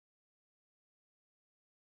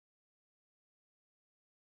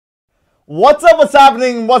What's up, what's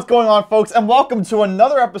happening, what's going on, folks, and welcome to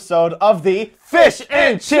another episode of the Fish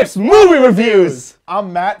and Chips Movie Reviews!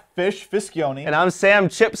 I'm Matt Fish Fischioni. And I'm Sam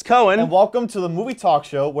Chips Cohen. And welcome to the movie talk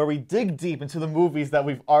show where we dig deep into the movies that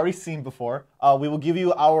we've already seen before. We will give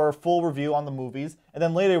you our full review on the movies, and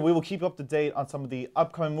then later we will keep you up to date on some of the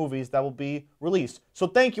upcoming movies that will be released. So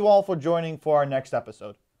thank you all for joining for our next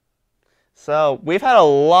episode. So we've had a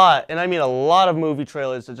lot, and I mean a lot of movie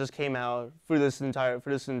trailers that just came out for this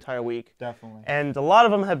entire week. Definitely. And a lot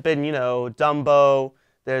of them have been, you know, Dumbo.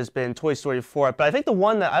 There's been Toy Story 4, but I think the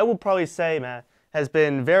one that I will probably say, Matt, has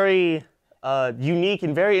been very unique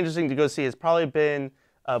and very interesting to go see has probably been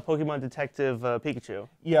Pokemon Detective Pikachu.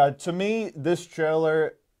 Yeah, to me, this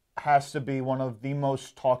trailer has to be one of the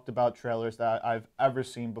most talked about trailers that I've ever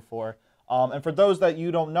seen before. And for those that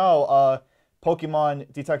you don't know,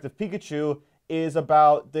 Pokemon Detective Pikachu is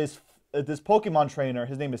about this Pokemon trainer.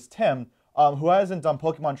 His name is Tim, who hasn't done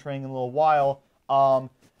Pokemon training in a little while,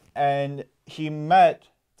 and he met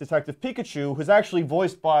Detective Pikachu, who's actually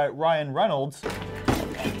voiced by Ryan Reynolds.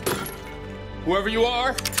 Whoever you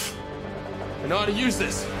are, I know how to use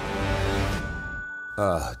this.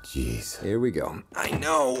 Oh, jeez. Here we go. I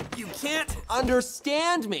know, you can't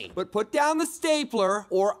understand me, but put down the stapler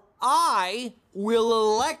or I will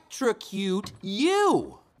electrocute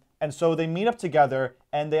you. And so they meet up together,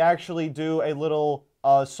 and they actually do a little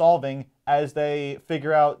solving as they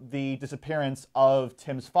figure out the disappearance of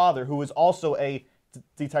Tim's father, who is also a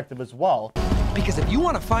detective as well. Because if you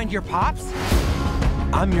want to find your pops,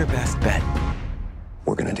 I'm your best bet.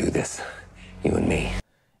 We're gonna do this, you and me.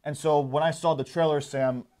 And so when I saw the trailer,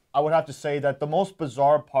 Sam, I would have to say that the most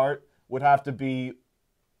bizarre part would have to be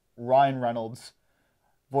Ryan Reynolds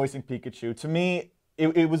voicing Pikachu. To me,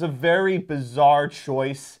 it was a very bizarre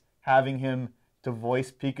choice having him to voice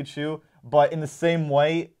Pikachu, but in the same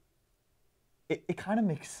way, it kind of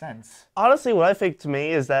makes sense. Honestly, what I think to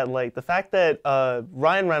me is that like the fact that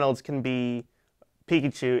Ryan Reynolds can be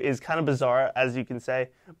Pikachu is kind of bizarre, as you can say.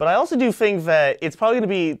 But I also do think that it's probably going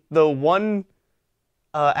to be the one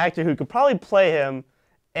actor who could probably play him,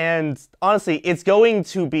 and honestly, it's going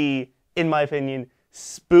to be, in my opinion,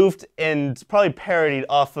 spoofed and probably parodied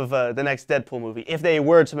off of the next Deadpool movie, if they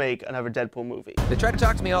were to make another Deadpool movie. They try to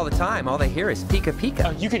talk to me all the time. All they hear is Pika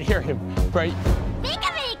Pika. You can hear him, right? Pika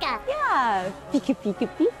Pika! Yeah, Pika Pika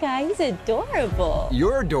Pika, he's adorable.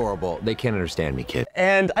 You're adorable. They can't understand me, kid.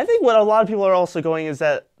 And I think what a lot of people are also going is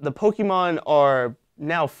that the Pokemon are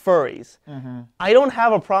now furries. I don't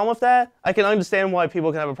have a problem with that. I can understand why people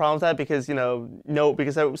can have a problem with that because, you know,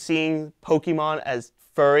 because seeing Pokemon as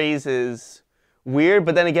furries is weird,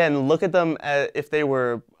 but then again, look at them as if they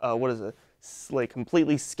were, like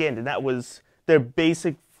completely skinned, and that was their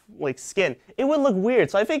basic, like, skin. It would look weird,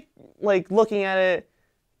 so I think, like, looking at it,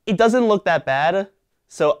 it doesn't look that bad,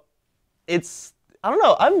 so it's, I don't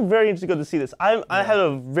know, I'm very interested to go to see this. I had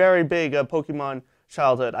a very big Pokemon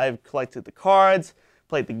childhood. I've collected the cards,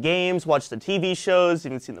 played the games, watched the TV shows,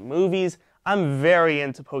 even seen the movies. I'm very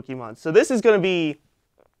into Pokemon, so this is going to be,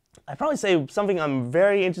 I'd probably say something I'm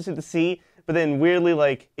very interested to see, but then weirdly,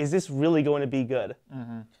 like, is this really going to be good?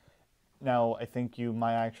 Now, I think you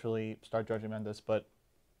might actually start judging me on this, but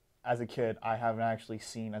as a kid, I haven't actually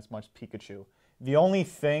seen as much Pikachu. The only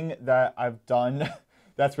thing that I've done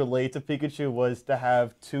that's related to Pikachu was to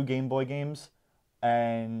have 2 Game Boy games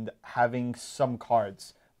and having some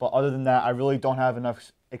cards. But other than that, I really don't have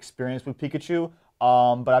enough experience with Pikachu.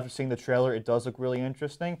 But after seeing the trailer, it does look really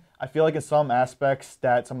interesting. I feel like in some aspects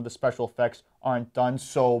that some of the special effects aren't done,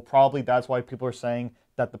 so probably that's why people are saying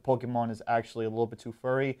that the Pokemon is actually a little bit too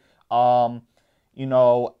furry. You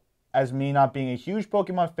know, as me not being a huge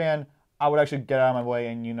Pokemon fan, I would actually get out of my way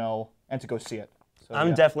and, you know, and to go see it. So,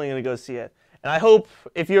 I'm definitely going to go see it. And I hope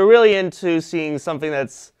if you're really into seeing something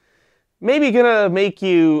that's maybe going to make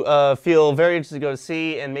you feel very interested to go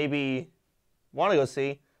see and maybe want to go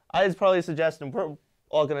see, I'd probably suggest, and we're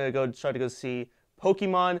all going to try to go see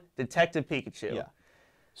Pokemon Detective Pikachu. Yeah.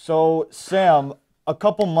 So, Sam, a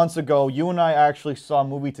couple months ago, you and I actually saw a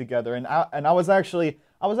movie together, and I was actually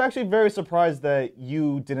very surprised that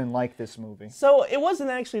you didn't like this movie. So it wasn't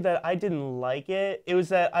actually that I didn't like it. It was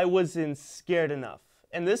that I wasn't scared enough.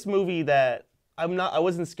 And this movie that I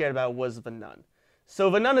wasn't scared about was The Nun. So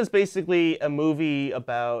The Nun is basically a movie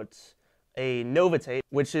about a novitate,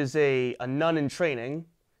 which is a nun in training,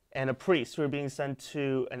 and a priest who are being sent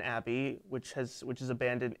to an abbey, which is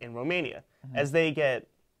abandoned in Romania. As they get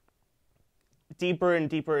deeper and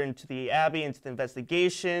deeper into the abbey, into the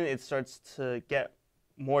investigation, it starts to get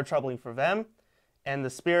more troubling for them. And the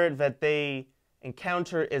spirit that they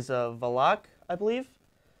encounter is a Valak, I believe.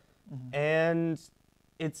 And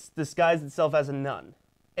it's disguised itself as a nun.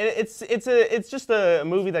 It's just a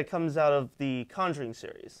movie that comes out of the Conjuring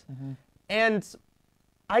series, and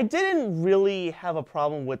I didn't really have a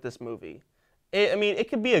problem with this movie. I mean, it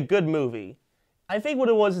could be a good movie. I think what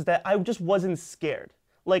it was is that I just wasn't scared.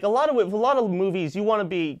 Like a lot of movies, you want to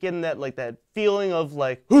be getting that feeling of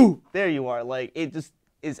like, "Ooh, there you are!" Like it just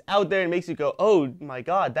is out there and makes you go, "Oh my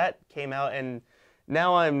God, that came out," and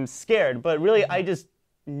now I'm scared. But really, I just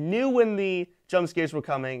knew when the jump scares were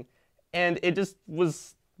coming, and it just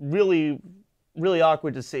was really, really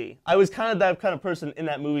awkward to see. I was kind of that kind of person in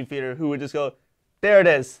that movie theater who would just go, "There it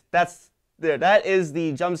is. That's there. That is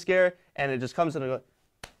the jump scare," and it just comes and I go,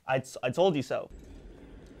 I told you so."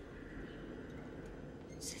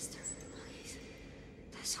 Sister, please.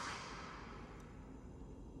 This way.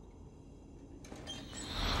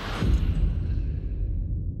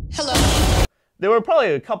 Hello. There were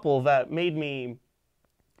probably a couple that made me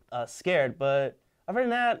scared, but other than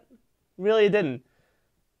that, really it didn't.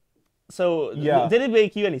 So, Yeah. Did it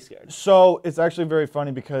make you any scared? So it's actually very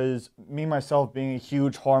funny because me myself being a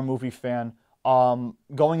huge horror movie fan,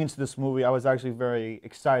 going into this movie, I was actually very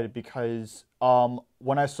excited because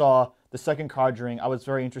when I saw the second Conjuring, I was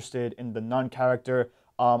very interested in the nun character.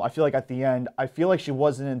 I feel like at the end, I feel like she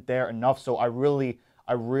wasn't there enough, so I really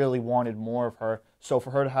wanted more of her. So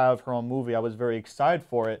for her to have her own movie, I was very excited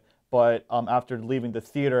for it. But after leaving the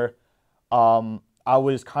theater, I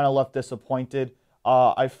was kind of left disappointed.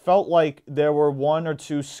 I felt like there were one or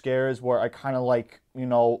two scares where I kind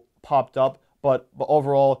of popped up, but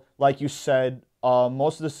overall, like you said,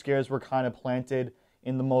 most of the scares were kind of planted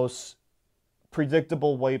in the most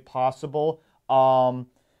predictable way possible.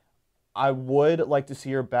 I would like to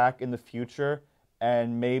see her back in the future,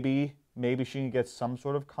 and maybe she can get some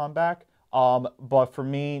sort of comeback. But for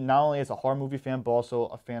me, not only as a horror movie fan, but also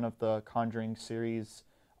a fan of the Conjuring series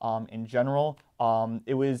in general,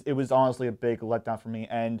 it was honestly a big letdown for me.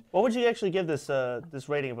 And what would you actually give this this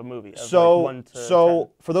rating of a movie? Of so like 1 to 10?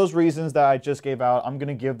 For those reasons that I just gave out, I'm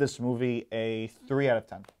gonna give this movie a 3 out of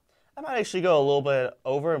 10. I might actually go a little bit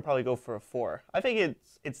over and probably go for a 4. I think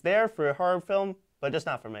it's there for a horror film, but just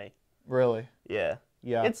not for me. Really? Yeah.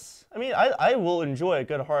 Yeah. I mean, I will enjoy a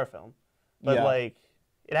good horror film, but Yeah. like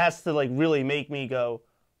it has to like really make me go,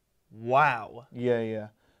 wow. Yeah.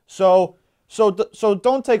 So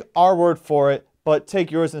don't take our word for it, but take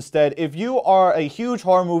yours instead. If you are a huge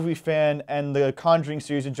horror movie fan and the Conjuring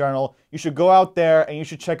series in general, you should go out there and you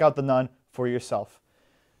should check out The Nun for yourself.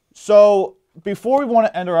 So before we want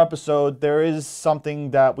to end our episode, there is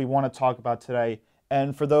something that we want to talk about today.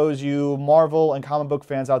 And for those you Marvel and comic book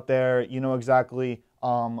fans out there, you know exactly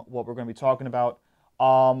what we're going to be talking about.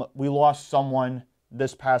 We lost someone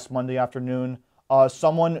this past Monday afternoon.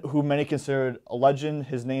 Someone who many considered a legend.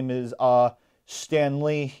 His name is Stan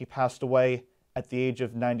Lee. He passed away at the age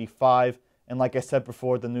of 95. And like I said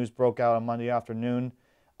before, the news broke out on Monday afternoon.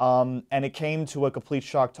 And it came to a complete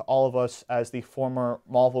shock to all of us as the former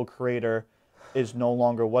Marvel creator is no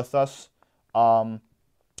longer with us.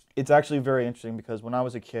 It's actually very interesting because when I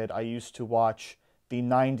was a kid, I used to watch the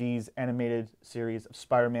 90s animated series of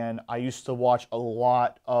Spider-Man. I used to watch a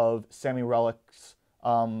lot of Sammy Relick's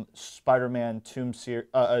Spider-Man 2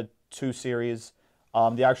 series,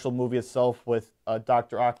 the actual movie itself with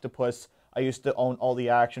Dr. Octopus. I used to own all the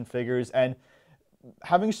action figures, and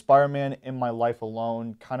having Spider-Man in my life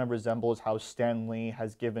alone kind of resembles how Stan Lee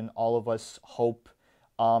has given all of us hope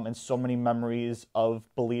and so many memories of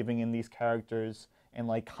believing in these characters and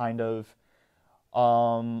like kind of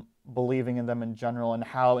believing in them in general, and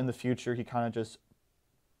how in the future he kind of just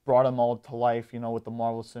brought them all to life, with the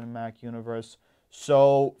Marvel Cinematic Universe.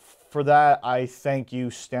 So for that, I thank you,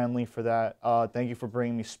 Stan Lee, for that. Thank you for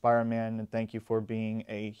bringing me Spider-Man, and thank you for being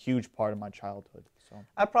a huge part of my childhood. So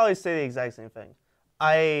I'd probably say the exact same thing.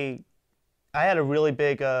 I had a really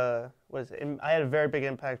big I had a very big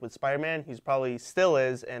impact with Spider-Man. He's probably still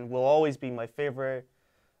is and will always be my favorite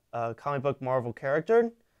comic book Marvel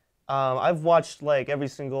character. I've watched like every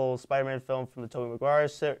single Spider-Man film from the Tobey Maguire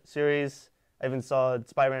series. I even saw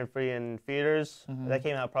Spider-Man 3 in theaters. Mm-hmm. That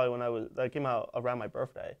came out that came out around my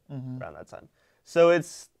birthday, around that time. So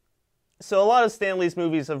a lot of Stan Lee's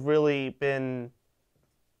movies have really been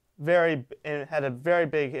had a very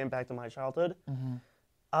big impact on my childhood.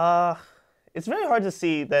 It's very hard to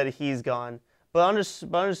see that he's gone, but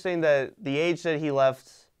understanding that the age that he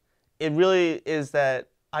left, it really is that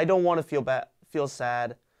I don't want to feel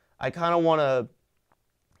sad. I kind of want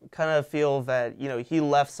to feel that he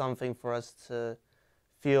left something for us to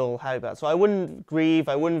feel happy about. So I wouldn't grieve.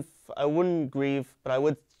 I wouldn't grieve, but I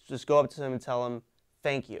would just go up to him and tell him,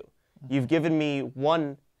 "Thank you. You've given me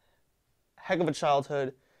one heck of a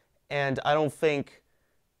childhood, and I don't think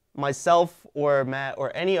myself or Matt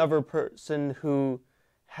or any other person who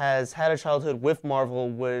has had a childhood with Marvel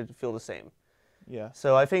would feel the same. Yeah.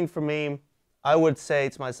 So I think for me, I would say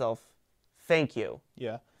to myself, thank you.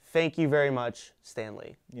 Yeah. Thank you very much, Stan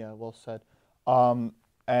Lee. Yeah, well said.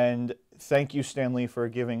 And thank you, Stanley, for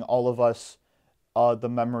giving all of us the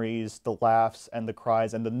memories, the laughs, and the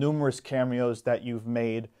cries, and the numerous cameos that you've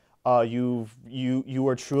made. You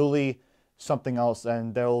are truly something else,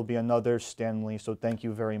 and there will be another Stanley. So thank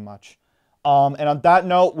you very much. And on that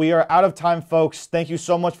note, we are out of time, folks. Thank you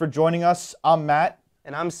so much for joining us. I'm Matt.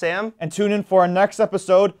 And I'm Sam. And tune in for our next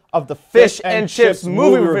episode of the Fish and Chips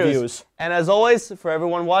movie reviews. And as always, for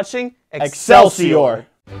everyone watching, Excelsior!